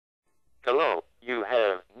Hello, you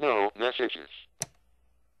have no messages.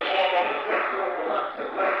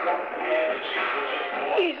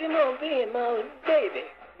 Easy no being my baby.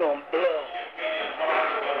 Gonna blow.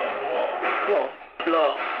 Gonna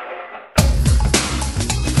blow.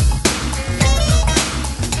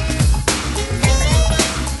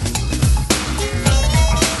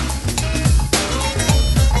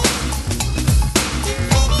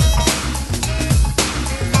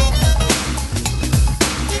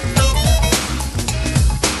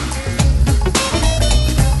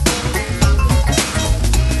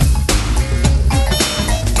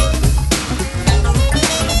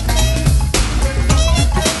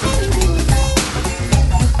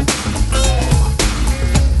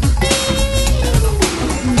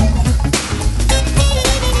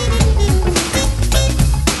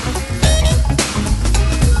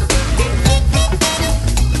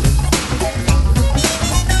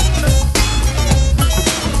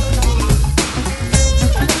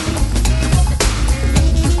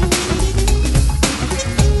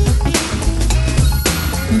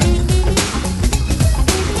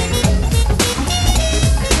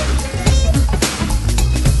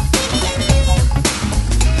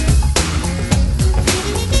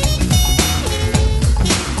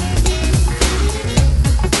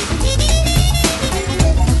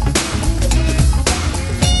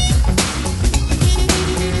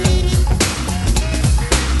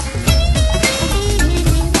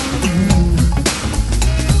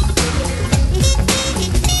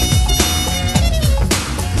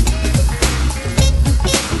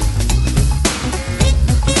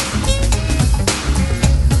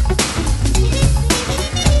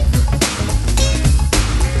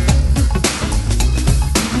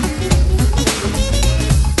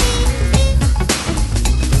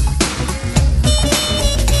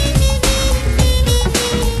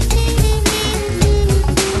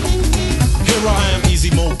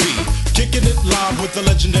 With the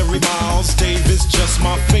legendary Miles Davis, just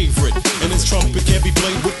my favorite. And his trumpet can't be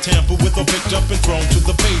played with, tamper with, or picked up and thrown to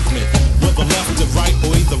the pavement. Whether left to right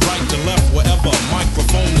or either right to left, wherever a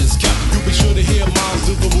microphone is kept, you'll be sure to hear Miles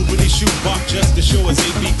do the whoopity shoot-bop, just to show as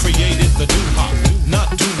AB created the doo-hop.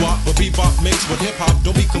 Not doo-wop, but bebop mixed with hip-hop.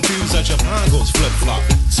 Don't be confused as your behind goes flip-flop.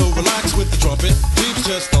 So relax with the trumpet, peeps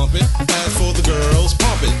just thump it. As for the girls,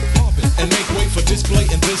 pump it, and make way for display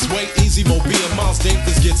in this way. Easy Mo B and Miles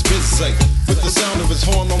Davis gets busy with the sound of his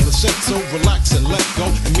horn on the set. So relax and let go,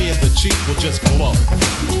 and me and the Chief will just blow.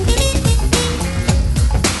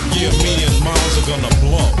 Yeah, me and Miles are gonna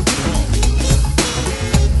blow.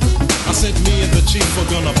 I said me and the Chief are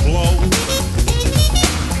gonna blow.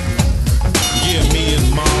 Yeah, me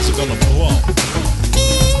and Miles are gonna blow.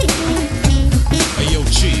 Hey yo,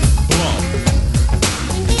 Chief, blow.